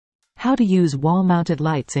How to use wall-mounted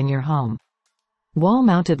lights in your home.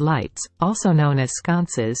 Wall-mounted lights, also known as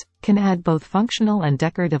sconces, can add both functional and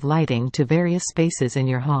decorative lighting to various spaces in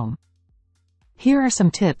your home. Here are some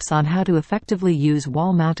tips on how to effectively use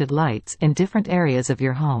wall-mounted lights in different areas of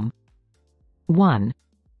your home. 1.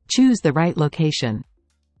 Choose the right location.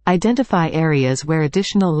 Identify areas where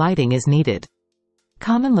additional lighting is needed.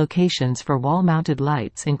 Common locations for wall-mounted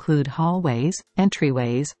lights include hallways,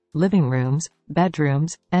 entryways, living rooms,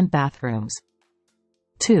 bedrooms, and bathrooms.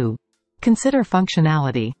 2. Consider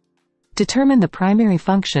functionality. Determine the primary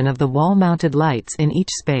function of the wall-mounted lights in each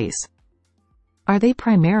space. Are they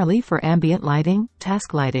primarily for ambient lighting,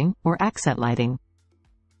 task lighting, or accent lighting?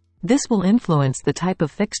 This will influence the type of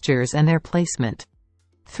fixtures and their placement.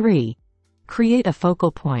 3. Create a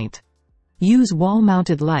focal point. Use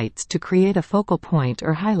wall-mounted lights to create a focal point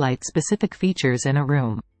or highlight specific features in a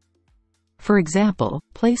room. For example,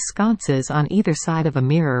 place sconces on either side of a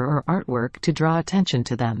mirror or artwork to draw attention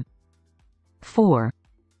to them. 4.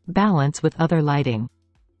 Balance with other lighting.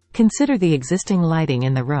 Consider the existing lighting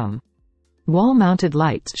in the room. Wall-mounted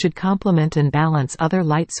lights should complement and balance other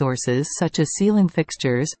light sources such as ceiling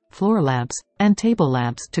fixtures, floor lamps, and table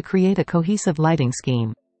lamps to create a cohesive lighting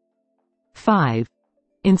scheme. 5.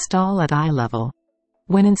 Install at eye level.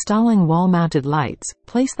 When installing wall-mounted lights,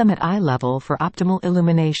 place them at eye level for optimal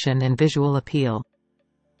illumination and visual appeal.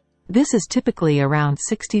 This is typically around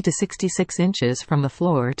 60 to 66 inches from the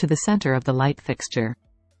floor to the center of the light fixture.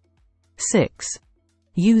 6.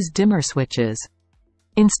 Use dimmer switches.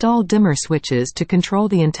 Install dimmer switches to control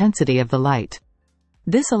the intensity of the light.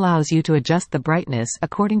 This allows you to adjust the brightness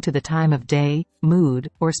according to the time of day,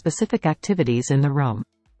 mood, or specific activities in the room.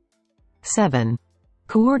 7.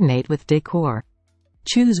 Coordinate with decor.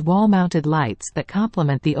 Choose wall-mounted lights that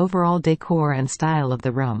complement the overall decor and style of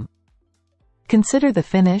the room. Consider the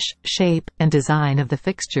finish, shape, and design of the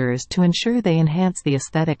fixtures to ensure they enhance the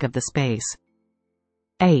aesthetic of the space.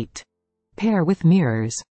 8. Pair with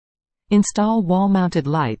mirrors. Install wall-mounted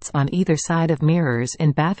lights on either side of mirrors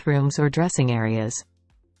in bathrooms or dressing areas.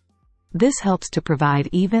 This helps to provide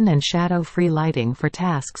even and shadow-free lighting for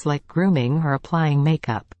tasks like grooming or applying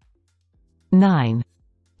makeup. 9.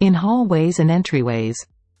 In hallways and entryways.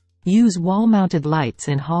 Use wall-mounted lights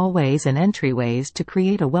in hallways and entryways to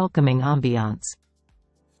create a welcoming ambiance.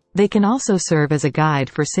 They can also serve as a guide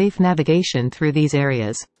for safe navigation through these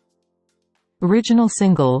areas. Original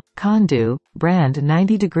single, Condu, brand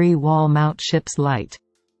 90-degree wall mount ships light.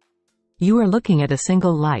 You are looking at a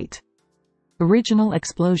single light. Original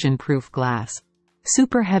explosion-proof glass.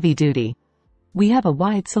 Super heavy duty. We have a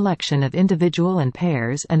wide selection of individual and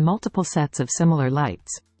pairs and multiple sets of similar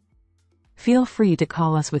lights. Feel free to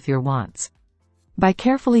call us with your wants. By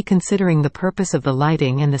carefully considering the purpose of the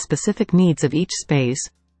lighting and the specific needs of each space,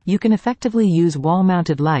 you can effectively use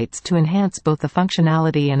wall-mounted lights to enhance both the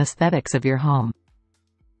functionality and aesthetics of your home.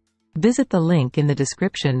 Visit the link in the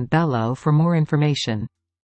description below for more information.